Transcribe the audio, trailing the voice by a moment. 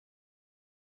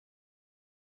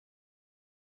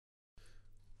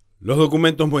Los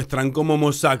documentos muestran cómo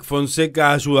Mossack Fonseca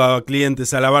ha ayudado a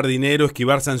clientes a lavar dinero,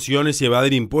 esquivar sanciones y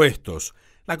evadir impuestos.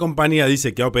 La compañía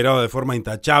dice que ha operado de forma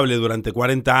intachable durante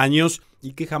 40 años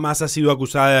y que jamás ha sido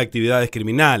acusada de actividades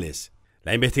criminales.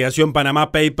 La investigación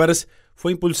Panama Papers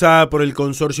fue impulsada por el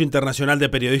Consorcio Internacional de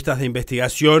Periodistas de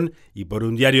Investigación y por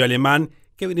un diario alemán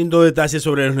que brindó detalles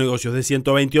sobre los negocios de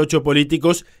 128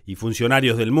 políticos y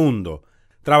funcionarios del mundo.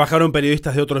 Trabajaron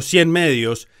periodistas de otros 100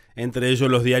 medios, entre ellos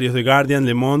los diarios The Guardian,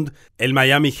 Le Monde, el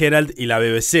Miami Herald y la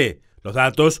BBC. Los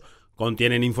datos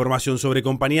contienen información sobre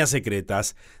compañías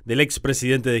secretas del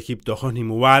expresidente de Egipto Hosni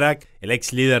Mubarak, el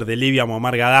ex líder de Libia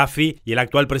Muammar Gaddafi y el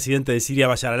actual presidente de Siria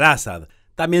Bashar al-Assad.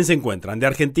 También se encuentran de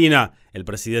Argentina el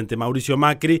presidente Mauricio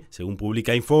Macri, según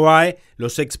publica Infobae,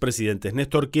 los expresidentes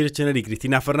Néstor Kirchner y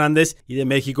Cristina Fernández, y de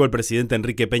México el presidente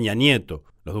Enrique Peña Nieto.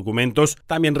 Los documentos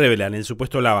también revelan el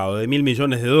supuesto lavado de $1.000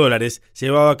 millones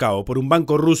llevado a cabo por un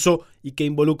banco ruso y que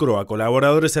involucró a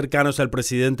colaboradores cercanos al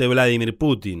presidente Vladimir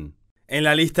Putin. En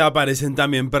la lista aparecen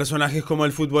también personajes como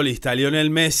el futbolista Lionel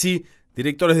Messi,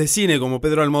 directores de cine como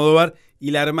Pedro Almodóvar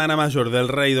y la hermana mayor del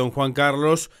rey don Juan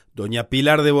Carlos, doña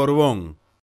Pilar de Borbón.